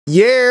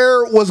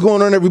Yeah, what's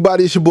going on,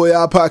 everybody? It's your boy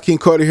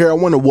iPodKingCarter here. I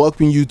want to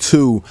welcome you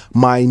to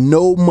my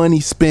no money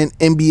spent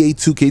NBA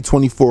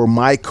 2K24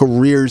 My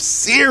Career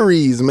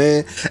series,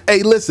 man.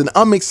 Hey, listen,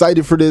 I'm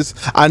excited for this.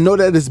 I know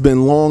that it's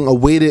been long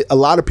awaited. A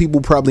lot of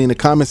people probably in the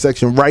comment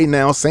section right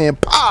now saying,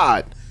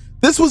 Pod,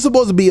 this was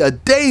supposed to be a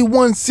day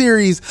one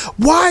series.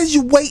 Why is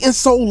you waiting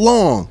so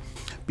long?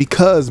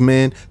 Because,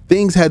 man,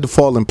 things had to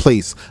fall in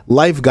place.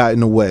 Life got in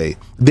the way.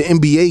 The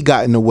NBA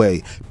got in the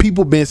way.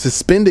 People being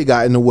suspended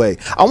got in the way.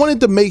 I wanted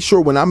to make sure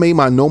when I made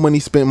my no money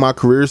spent my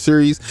career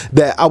series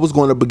that I was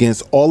going up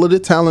against all of the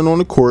talent on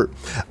the court.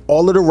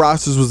 All of the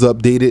rosters was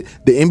updated.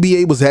 The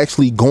NBA was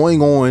actually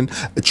going on.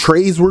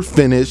 Trades were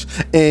finished.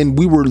 And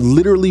we were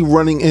literally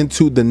running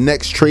into the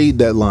next trade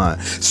deadline.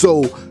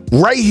 So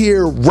right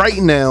here, right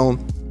now,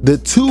 the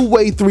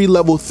two-way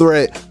three-level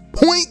threat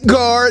point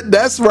guard,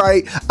 that's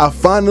right, I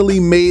finally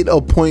made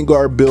a point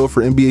guard build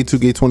for NBA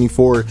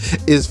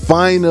 2K24 is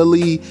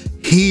finally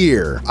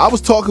here. I was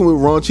talking with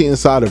Raunchy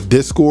inside of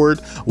Discord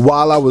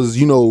while I was,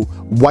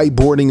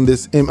 whiteboarding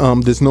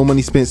this no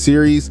money spent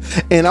series,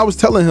 and I was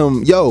telling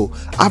him, yo,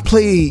 I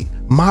played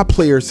my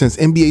player since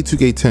NBA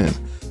 2K10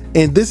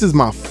 and this is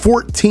my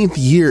 14th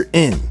year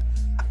in.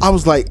 I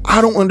was like,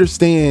 I don't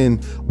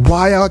understand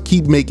why I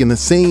keep making the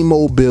same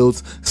old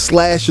builds,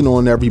 slashing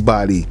on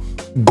everybody,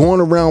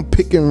 going around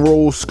pick and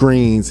roll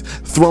screens,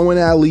 throwing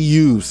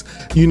alley-oops,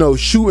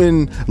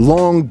 shooting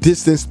long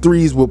distance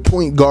threes with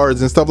point guards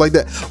and stuff like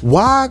that.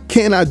 Why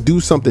can't I do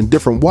something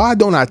different? Why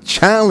don't I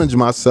challenge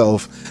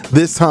myself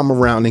this time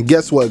around? And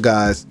guess what,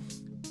 guys?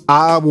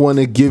 I want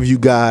to give you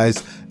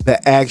guys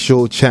the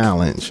actual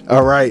challenge.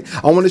 All right,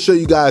 I want to show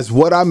you guys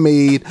what I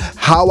made,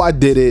 how I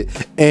did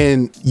it,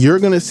 and you're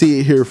gonna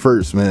see it here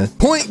first, man.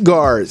 Point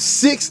guard,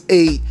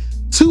 6'8",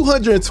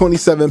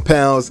 227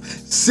 pounds,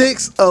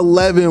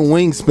 6'11"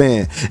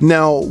 wingspan.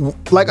 Now,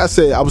 like I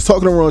said, I was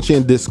talking to Raunchy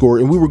in Discord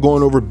and we were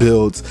going over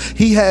builds.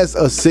 He has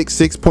a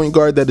 6'6" point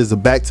guard that is a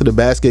back to the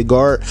basket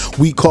guard.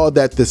 We call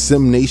that the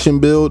Sim Nation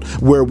build,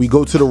 where we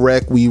go to the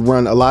rec, we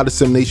run a lot of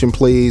Sim Nation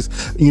plays,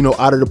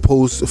 out of the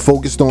post,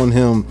 focused on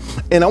him.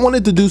 And I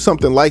wanted to do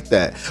something like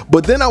that.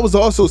 But then I was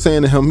also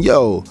saying to him,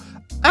 yo,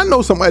 I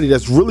know somebody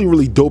that's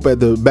really dope at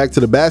the back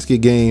to the basket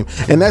game,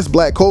 and that's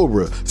Black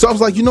Cobra. So I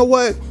was like, you know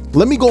what?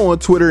 Let me go on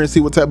Twitter and see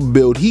what type of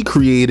build he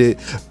created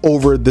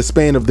over the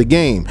span of the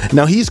game.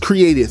 Now, he's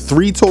created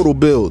 3 total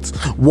builds.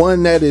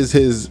 One that is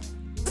his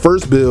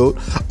first build,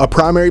 a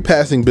primary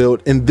passing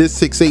build, and this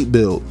 6'8"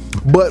 build.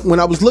 But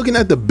when I was looking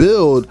at the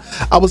build,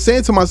 I was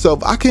saying to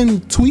myself, I can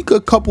tweak a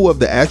couple of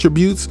the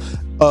attributes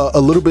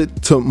a little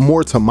bit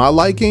more to my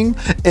liking,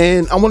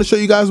 and I want to show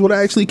you guys what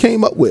I actually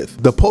came up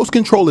with. The post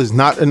control is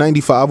not a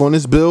 95 on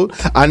this build.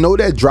 I know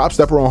that drop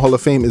stepper on Hall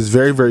of Fame is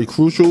very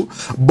crucial,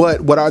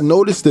 but what I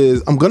noticed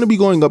is I'm going to be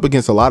going up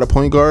against a lot of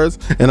point guards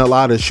and a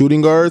lot of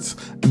shooting guards,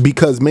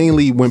 because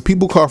mainly when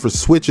people call for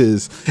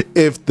switches,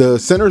 if the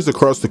center is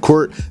across the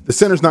court, the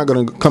center's not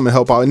going to come and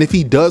help out, and if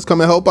he does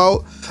come and help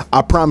out,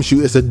 I promise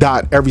you it's a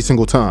dot every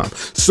single time.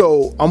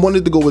 So I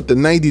wanted to go with the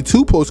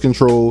 92 post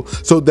control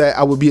so that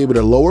I would be able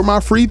to lower my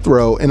free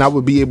throw and I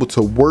would be able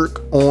to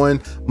work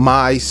on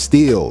my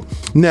steal.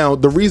 Now,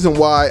 the reason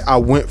why I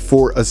went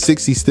for a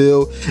 60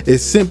 steal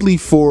is simply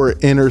for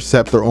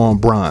interceptor on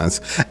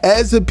bronze.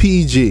 As a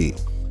PG,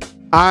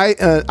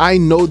 I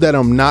know that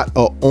I'm not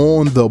a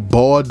on the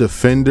ball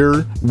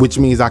defender, which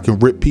means I can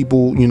rip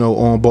people,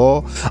 on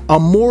ball.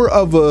 I'm more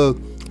of a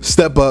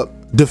step up,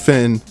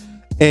 defend,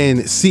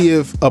 and see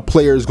if a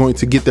player is going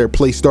to get their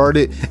play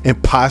started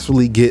and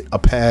possibly get a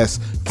pass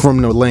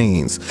from the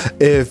lanes.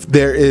 If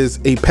there is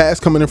a pass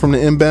coming in from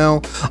the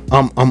inbound,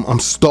 I'm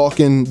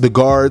stalking the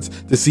guards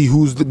to see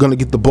who's gonna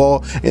get the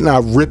ball, and I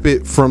rip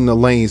it from the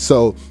lane.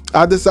 So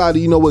I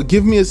decided, you know what,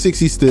 give me a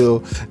 60 steal.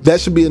 That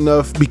should be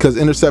enough, because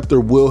interceptor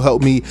will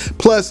help me.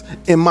 Plus,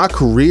 in my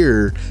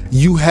career,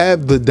 you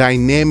have the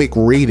dynamic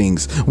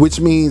ratings, which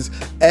means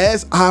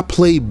as I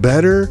play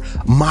better,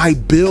 my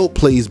build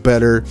plays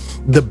better.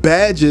 The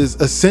badges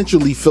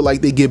essentially feel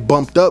like they get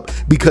bumped up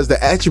because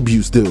the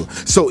attributes do.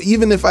 So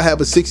even if I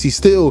have a 60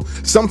 steal,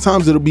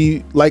 sometimes it'll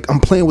be like I'm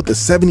playing with a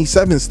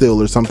 77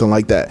 steal or something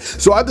like that.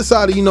 So I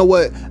decided, you know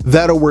what,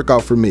 that'll work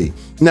out for me.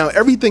 Now,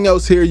 everything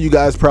else here, you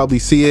guys probably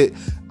see it.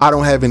 I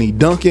don't have any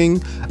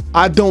dunking.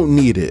 I don't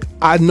need it.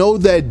 I know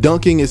that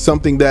dunking is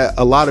something that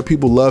a lot of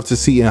people love to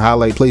see in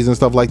highlight plays and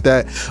stuff like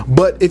that.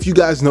 But if you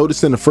guys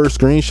noticed in the first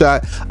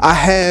screenshot, I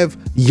have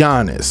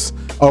Giannis.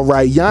 All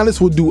right,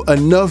 Giannis will do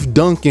enough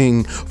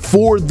dunking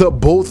for the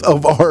both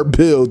of our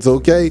builds,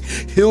 okay?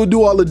 He'll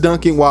do all the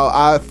dunking while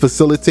I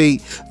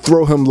facilitate,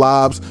 throw him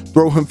lobs,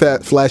 throw him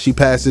flashy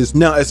passes.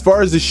 Now, as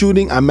far as the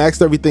shooting, I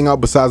maxed everything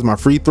out besides my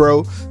free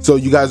throw. So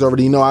you guys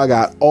already know I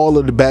got all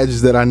of the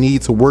badges that I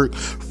need to work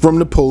from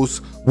the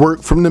post,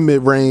 work from the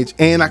mid-range,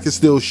 and I can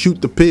still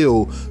shoot the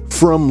pill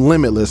from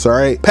limitless. All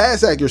right,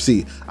 pass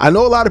accuracy. I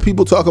know a lot of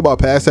people talk about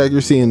pass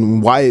accuracy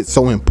and why it's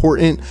so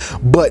important,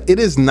 but it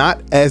is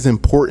not as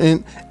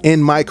important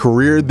in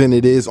MyCareer than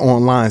it is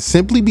online,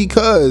 simply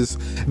because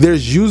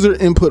there's user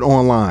input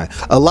online.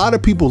 A lot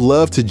of people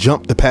love to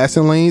jump the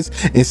passing lanes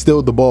and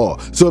steal the ball.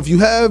 So if you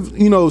have,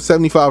 you know,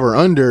 75 or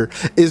under,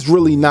 it's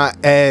really not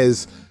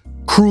as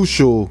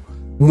crucial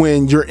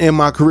when you're in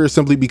MyCareer,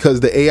 simply because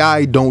the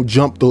AI don't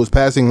jump those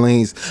passing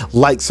lanes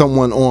like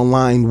someone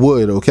online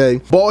would.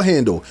 Okay, ball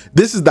handle.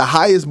 This is the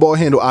highest ball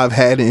handle I've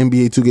had in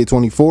NBA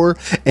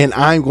 2K24, and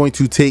I'm going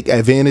to take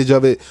advantage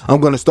of it.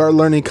 I'm going to start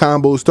learning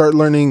combos, start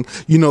learning,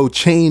 you know,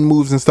 chain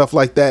moves and stuff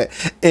like that.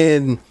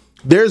 And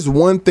there's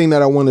one thing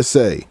that I want to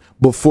say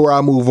before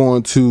I move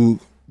on to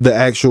the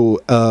actual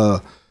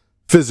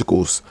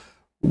physicals.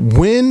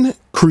 When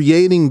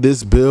creating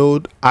this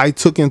build, I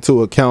took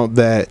into account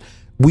that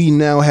we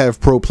now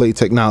have pro play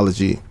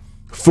technology.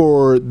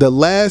 For the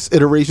last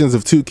iterations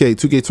of 2K,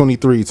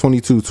 2K23,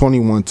 22,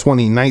 21,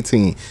 20,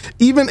 19,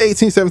 even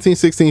 18, 17,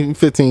 16,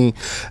 15,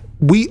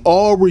 we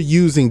all were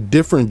using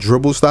different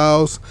dribble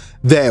styles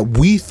that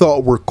we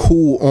thought were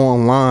cool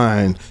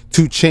online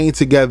to chain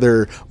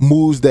together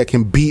moves that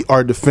can beat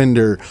our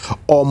defender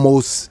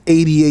almost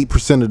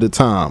 88% of the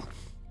time.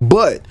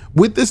 But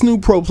with this new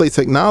pro play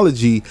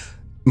technology,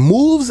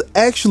 moves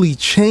actually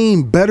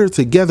chain better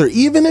together,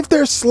 even if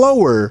they're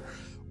slower,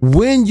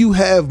 when you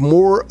have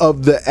more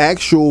of the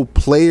actual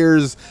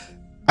players,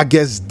 I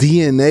guess,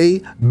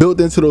 DNA built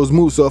into those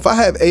moves. So if I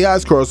have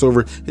AI's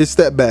crossover, his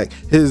step back,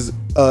 his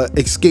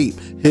escape,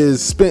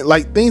 his spin,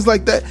 like things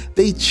like that,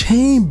 they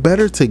chain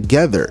better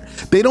together.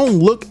 They don't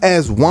look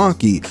as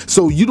wonky.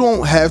 So you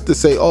don't have to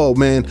say, oh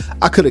man,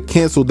 I could have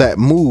canceled that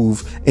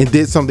move and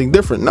did something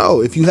different.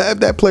 No, if you have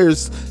that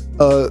player's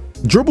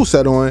dribble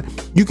set on,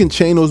 you can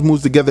chain those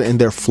moves together and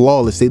they're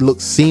flawless. They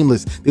look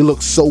seamless. They look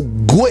so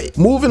good.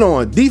 Moving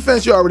on,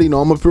 defense, you already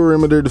know I'm a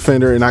perimeter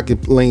defender and I can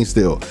lane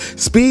steal.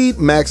 Speed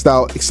maxed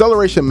out,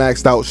 acceleration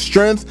maxed out,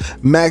 strength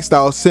maxed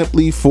out,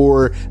 simply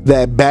for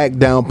that back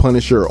down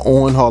punisher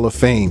on Hall of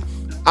Fame.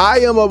 I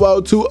am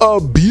about to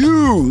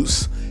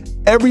abuse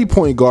every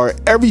point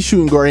guard, every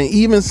shooting guard, and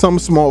even some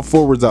small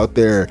forwards out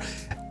there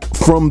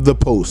from the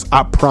post.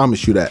 I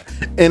promise you that.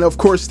 And of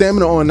course,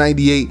 stamina on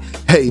 98.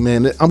 Hey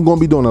man, I'm gonna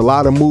be doing a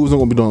lot of moves. I'm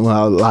gonna be doing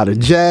a lot of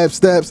jab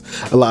steps,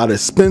 a lot of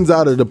spins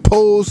out of the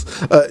post.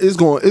 It's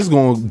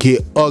gonna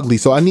get ugly.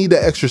 So I need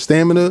that extra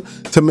stamina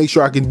to make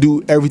sure I can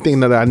do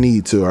everything that I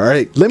need to. All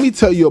right, let me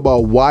tell you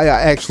about why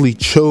I actually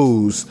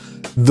chose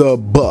the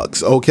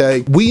Bucks.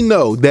 Okay, we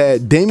know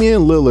that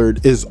Damian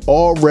Lillard is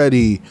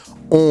already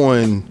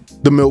on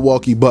the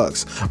Milwaukee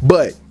Bucks,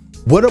 but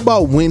what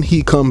about when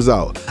he comes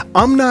out?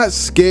 I'm not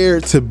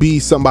scared to be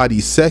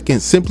somebody's second,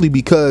 simply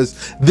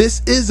because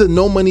this is a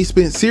no money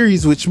spent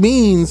series, which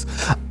means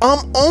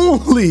I'm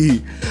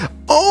only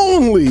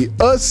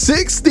a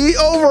 60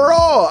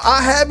 overall.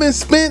 I haven't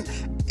spent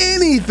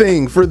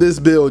anything for this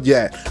build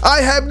yet.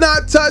 I have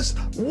not touched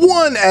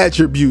one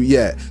attribute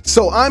yet.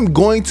 So I'm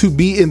going to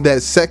be in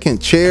that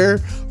second chair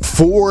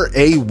for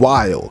a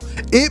while.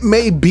 It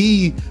may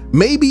be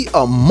maybe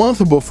a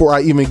month before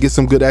I even get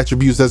some good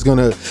attributes that's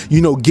gonna,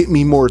 you know, get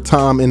me more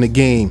time in the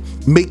game,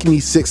 make me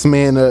 6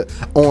 mana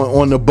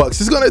on the Bucks.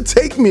 It's gonna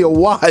take me a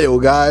while,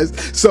 guys.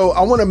 So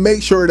I want to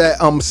make sure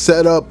that I'm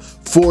set up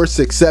for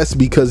success,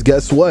 because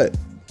guess what?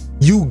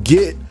 You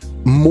get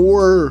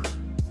more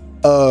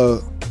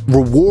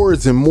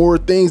rewards and more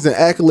things and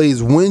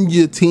accolades when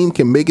your team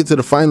can make it to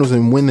the finals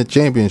and win the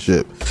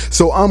championship.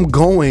 So I'm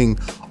going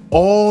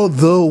all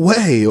the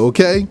way.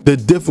 Okay, the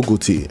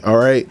difficulty, all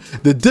right,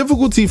 the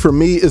difficulty for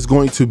me is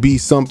going to be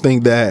something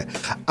that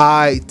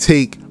I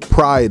take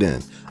pride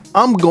in.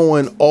 I'm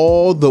going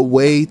all the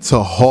way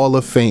to Hall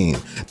of Fame.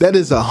 That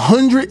is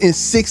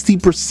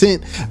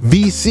 160%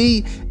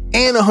 VC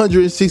and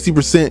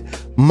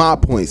 160% my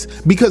points,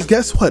 because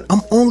guess what?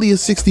 I'm only a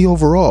 60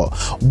 overall.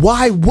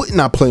 Why wouldn't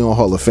I play on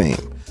Hall of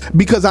Fame?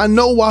 Because I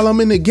know while I'm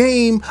in the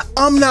game,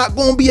 I'm not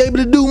going to be able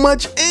to do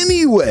much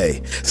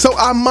anyway. So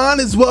I might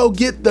as well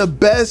get the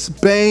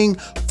best bang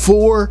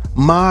for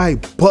my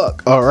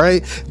buck. All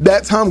right,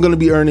 that's how I'm going to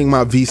be earning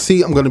my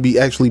VC. I'm going to be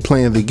actually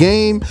playing the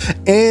game,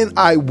 and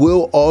I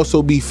will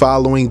also be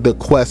following the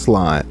quest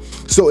line.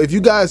 So if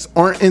you guys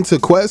aren't into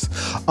quests,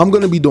 I'm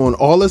going to be doing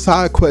all the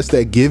side quests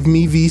that give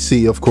me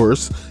VC, of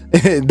course,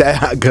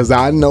 that because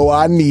I know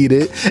I need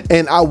it,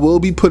 and I will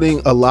be putting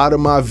a lot of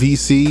my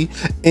VC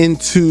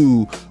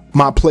into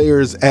my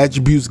players'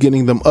 attributes,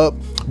 getting them up,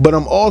 but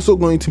I'm also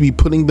going to be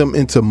putting them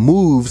into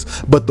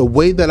moves. But the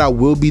way that I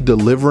will be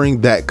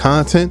delivering that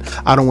content,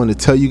 I don't want to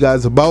tell you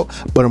guys about,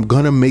 but I'm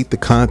gonna make the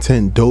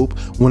content dope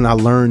when I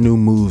learn new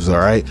moves. All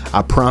right,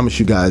 I promise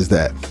you guys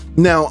that.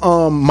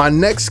 Now my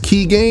next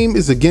key game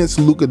is against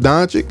Luka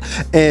Doncic,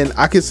 and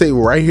I can say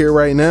right here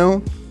right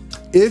now,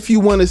 if you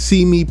want to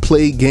see me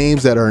play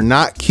games that are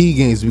not key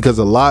games, because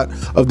a lot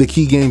of the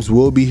key games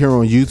will be here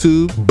on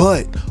YouTube,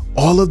 but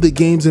all of the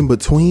games in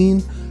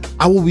between,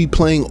 I will be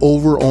playing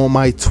over on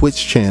my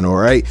Twitch channel, all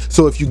right?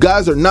 So if you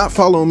guys are not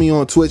following me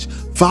on Twitch,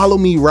 follow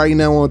me right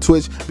now on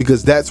Twitch,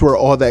 because that's where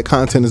all that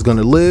content is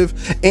gonna live,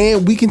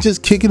 and we can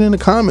just kick it in the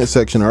comment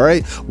section, all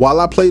right? While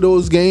I play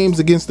those games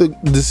against the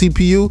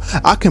CPU,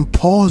 I can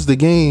pause the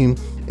game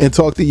and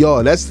talk to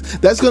y'all.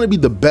 That's gonna be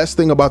the best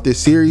thing about this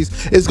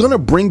series. It's gonna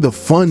bring the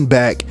fun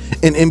back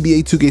in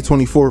NBA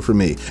 2K24 for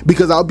me,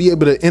 because I'll be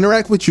able to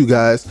interact with you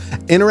guys,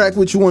 interact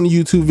with you on the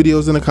YouTube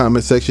videos in the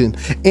comment section,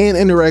 and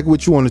interact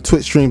with you on the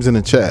Twitch streams in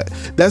the chat.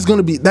 That's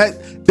gonna be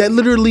that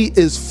literally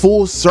is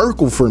full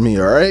circle for me,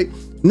 all right?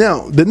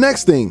 Now, the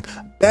next thing,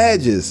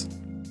 badges.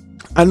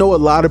 I know a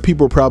lot of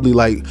people are probably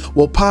like,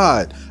 well,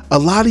 Pod, a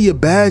lot of your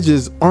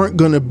badges aren't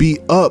going to be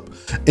up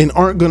and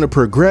aren't going to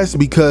progress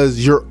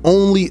because you're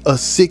only a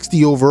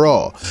 60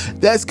 overall.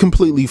 That's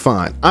completely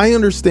fine. I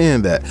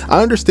understand that.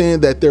 I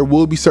understand that there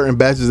will be certain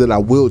badges that I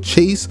will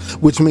chase,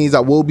 which means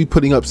I will be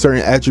putting up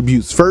certain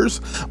attributes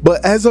first.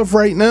 But as of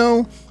right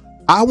now,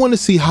 I want to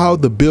see how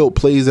the build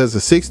plays as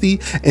a 60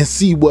 and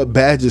see what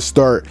badges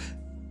start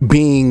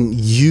being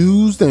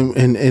used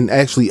and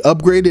actually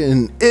upgraded.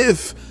 And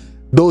if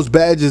those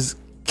badges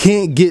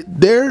can't get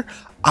there,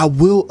 I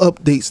will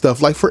update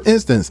stuff. Like, for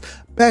instance,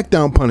 back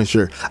down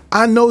Punisher.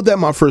 I know that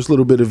my first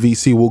little bit of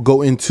VC will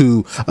go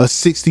into a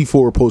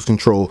 64 post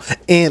control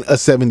and a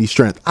 70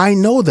 strength. I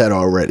know that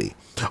already.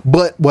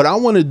 But what I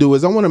want to do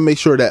is I want to make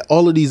sure that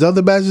all of these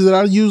other badges that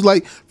I use,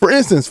 like for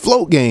instance,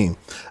 float game,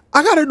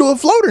 I got to do a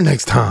floater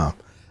next time.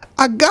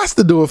 I got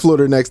to do a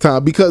floater next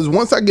time, because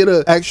once I get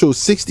an actual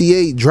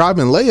 68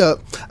 driving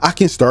layup, I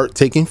can start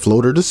taking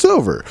floater to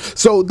silver.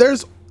 So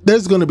there's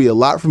going to be a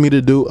lot for me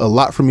to do, a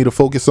lot for me to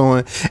focus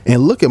on.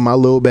 And look at my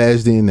little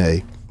badge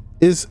DNA.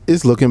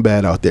 It's looking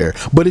bad out there.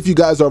 But if you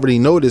guys already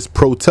noticed,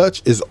 Pro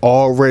Touch is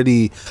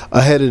already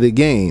ahead of the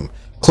game.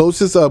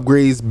 Closest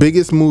upgrades,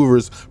 biggest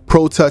movers,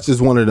 Pro Touch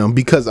is one of them,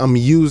 because I'm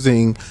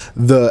using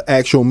the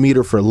actual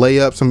meter for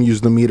layups, I'm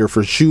using the meter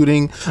for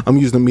shooting, I'm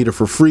using the meter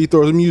for free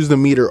throws, I'm using the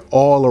meter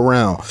all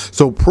around.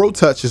 So Pro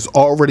Touch is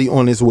already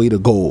on its way to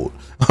gold.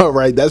 All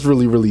right, that's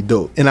really, really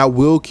dope. And I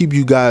will keep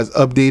you guys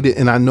updated,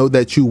 and I know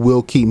that you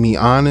will keep me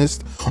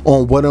honest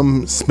on what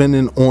I'm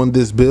spending on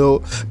this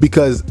build,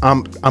 because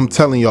I'm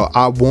telling y'all,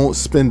 I won't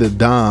spend a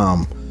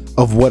dime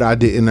of what I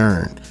didn't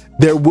earn.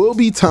 There will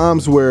be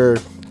times where,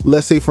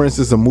 let's say for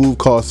instance, a move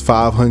costs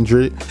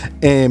 500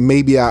 and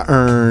maybe I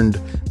earned,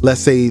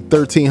 let's say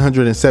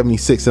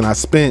 1,376, and I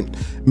spent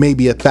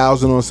maybe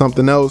 1,000 on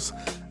something else.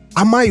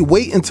 I might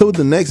wait until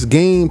the next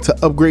game to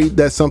upgrade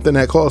that something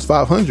that costs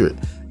 500. You know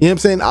what I'm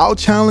saying? I'll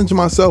challenge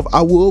myself.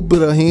 I will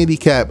put a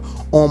handicap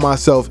on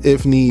myself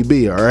if need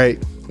be. All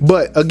right.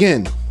 But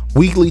again,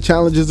 weekly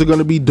challenges are going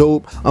to be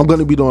dope. I'm going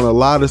to be doing a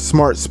lot of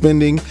smart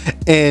spending,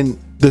 and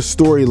the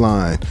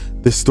storyline,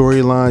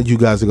 you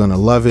guys are gonna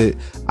love it.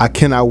 I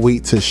cannot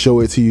wait to show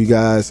it to you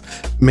guys,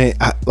 man.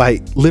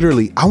 Like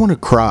literally, I want to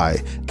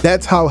cry.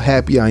 That's how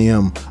happy I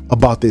am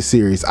about this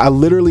series. I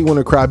literally want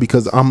to cry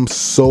because I'm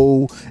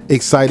so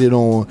excited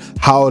on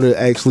how to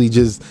actually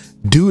just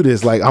do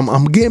this. Like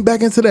I'm getting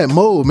back into that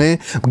mode, man.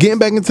 I'm getting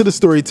back into the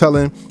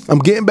storytelling. I'm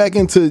getting back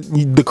into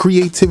the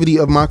creativity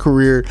of my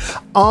career.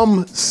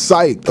 I'm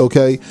psyched.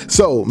 Okay,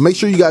 so make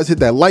sure you guys hit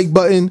that like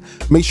button,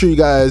 make sure you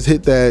guys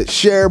hit that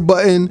share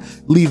button,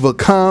 leave a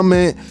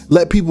comment,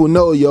 let people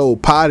know, yo,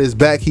 Pod is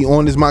back, he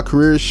on his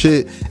MyCareer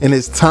shit, and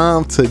it's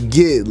time to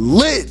get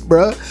lit,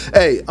 bruh.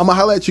 Hey, I'm gonna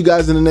holla at you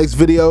guys in the next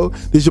video.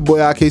 This your boy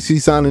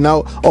IKC signing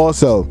out.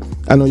 Also,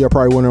 I know y'all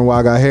probably wondering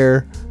why I got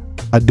hair.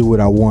 I do what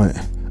I want.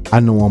 I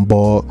know I'm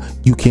bald.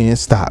 You can't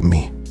stop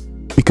me.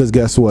 Because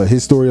guess what?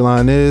 His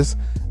storyline is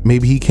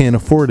maybe he can't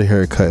afford a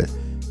haircut,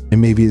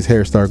 and maybe his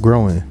hair start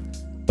growing.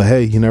 But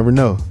hey, you never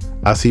know.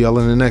 I'll see y'all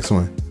in the next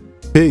one.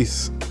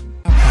 Peace.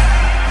 King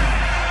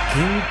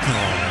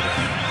Carter,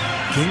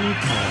 King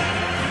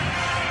Carter,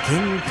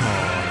 King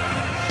Carter,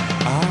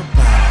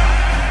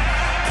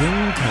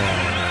 King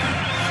Carter,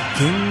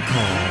 King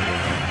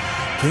Carter,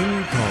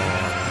 King Carter.